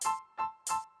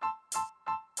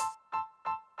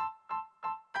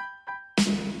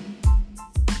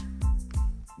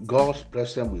God's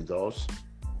presence with us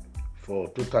for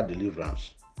total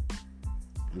deliverance.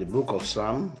 In the book of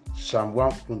Psalm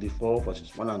 124,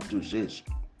 verses 1 and 2 says,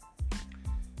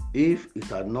 "If it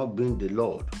had not been the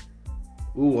Lord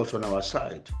who was on our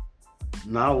side,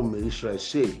 now may Israel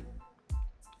say,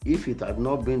 if it had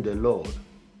not been the Lord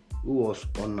who was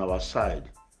on our side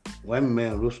when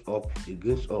men rose up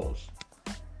against us."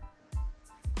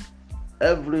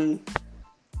 Every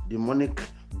demonic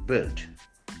belt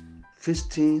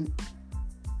feasting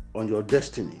on your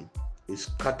destiny is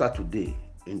scattered today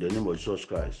in the name of Jesus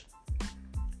Christ.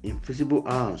 Invisible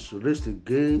hands raised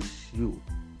against you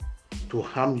to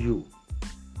harm you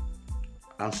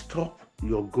and stop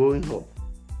your going up,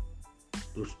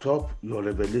 to stop your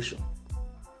revelation,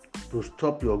 to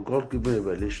stop your God-given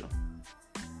revelation,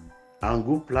 and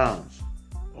good plans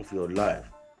of your life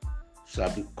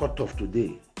shall be cut off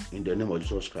today in the name of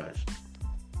Jesus Christ.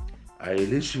 I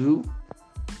release you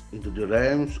into the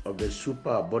realms of the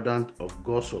superabundance of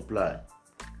God's supply.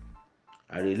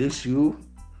 I release you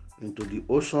into the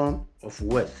ocean of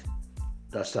wealth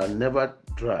that shall never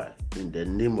dry in the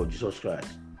name of Jesus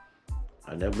Christ.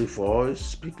 And every voice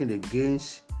speaking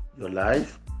against your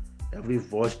life, every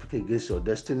voice speaking against your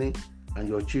destiny and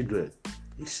your children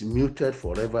is muted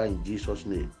forever in Jesus'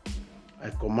 name. I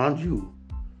command you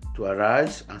to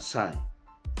arise and shine,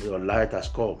 for your light has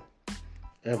come.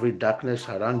 Every darkness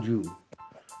around you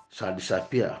shall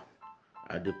disappear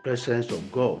at the presence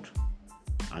of God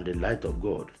and the light of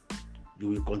God. You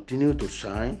will continue to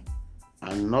shine,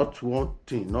 and not one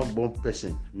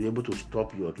person will be able to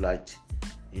stop your light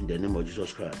in the name of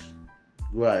Jesus Christ.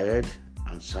 Go ahead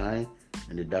and shine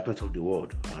in the darkness of the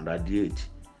world and radiate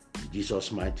in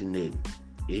Jesus' mighty name.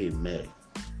 Amen.